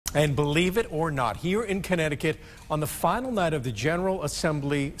And believe it or not, here in Connecticut, on the final night of the General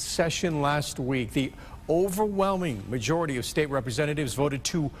Assembly session last week, the overwhelming majority of state representatives voted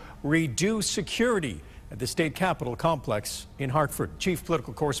to reduce security at the state capitol complex in Hartford. Chief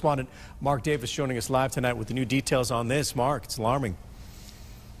political correspondent Mark Davis joining us live tonight with the new details on this. Mark, it's alarming.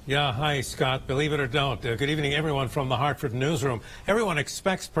 Yeah, hi, Scott. Believe it or don't. Good evening, everyone from the Hartford newsroom. Everyone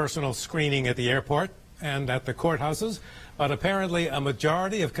expects personal screening at the airport and at the courthouses, but apparently a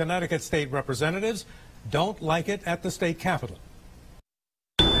majority of Connecticut state representatives don't like it at the state capitol.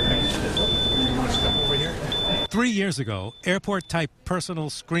 3 years ago, airport-type personal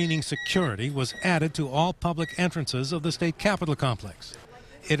screening security was added to all public entrances of the state capitol complex.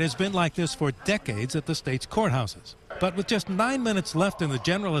 It has been like this for decades at the state's courthouses. But with just 9 minutes left in the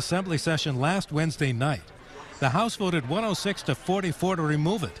General Assembly session last Wednesday night, the House voted 106 to 44 to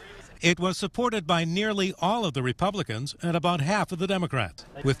remove it. It was supported by nearly all of the Republicans and about half of the Democrats.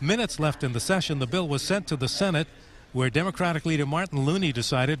 With minutes left in the session, the bill was sent to the Senate, where Democratic leader Martin Looney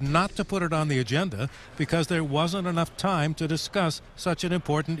decided not to put it on the agenda because there wasn't enough time to discuss such an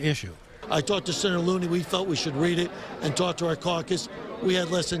important issue. I talked to Senator Looney. We felt we should read it and talk to our caucus. We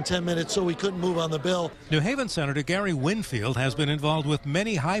had less than 10 minutes, so we couldn't move on the bill. New Haven Senator Gary Winfield has been involved with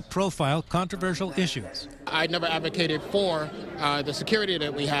many high-profile, controversial issues. I never advocated for the security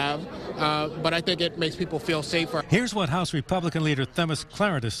that we have, but I think it makes people feel safer. Here's what House Republican leader Themis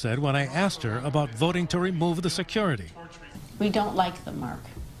Claridis said when I asked her about voting to remove the security. We don't like them, Mark.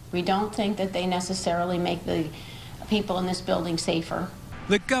 We don't think that they necessarily make the people in this building safer.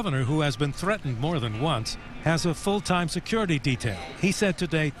 The governor, who has been threatened more than once, has a full-time security detail. He said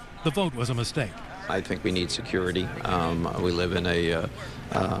today the vote was a mistake. I think we need security. We live in a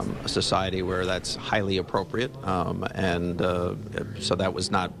society where that's highly appropriate, so that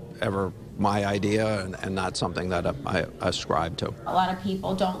was not ever my idea and not something that I ascribe to. A lot of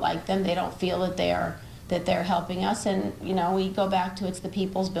people don't like them. They don't feel that they're helping us, and you know, we go back to it's the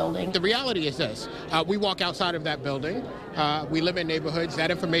people's building. The reality is this: we walk outside of that building. We live in neighborhoods.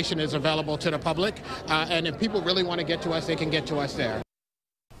 That information is available to the public, and if people really want to get to us, they can get to us there.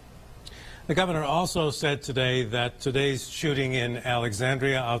 The governor also said today that today's shooting in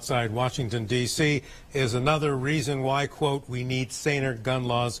Alexandria outside Washington, D.C. is another reason why, quote, we need saner gun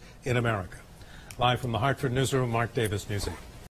laws in America. Live from the Hartford newsroom, Mark Davis, News 8.